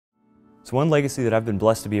So one legacy that I've been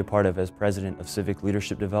blessed to be a part of as President of Civic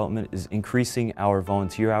Leadership Development is increasing our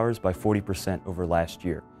volunteer hours by 40% over last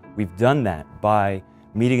year. We've done that by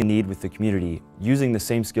meeting a need with the community, using the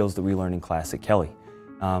same skills that we learned in class at Kelley.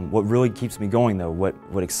 What really keeps me going though,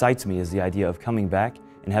 what excites me is the idea of coming back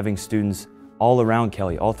and having students all around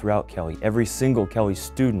Kelley, all throughout Kelley, every single Kelley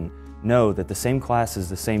student know that the same classes,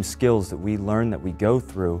 the same skills that we learn, that we go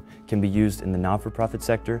through, can be used in the non-for-profit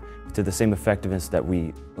sector to the same effectiveness that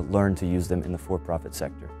we learn to use them in the for-profit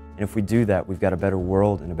sector. And if we do that, we've got a better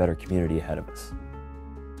world and a better community ahead of us.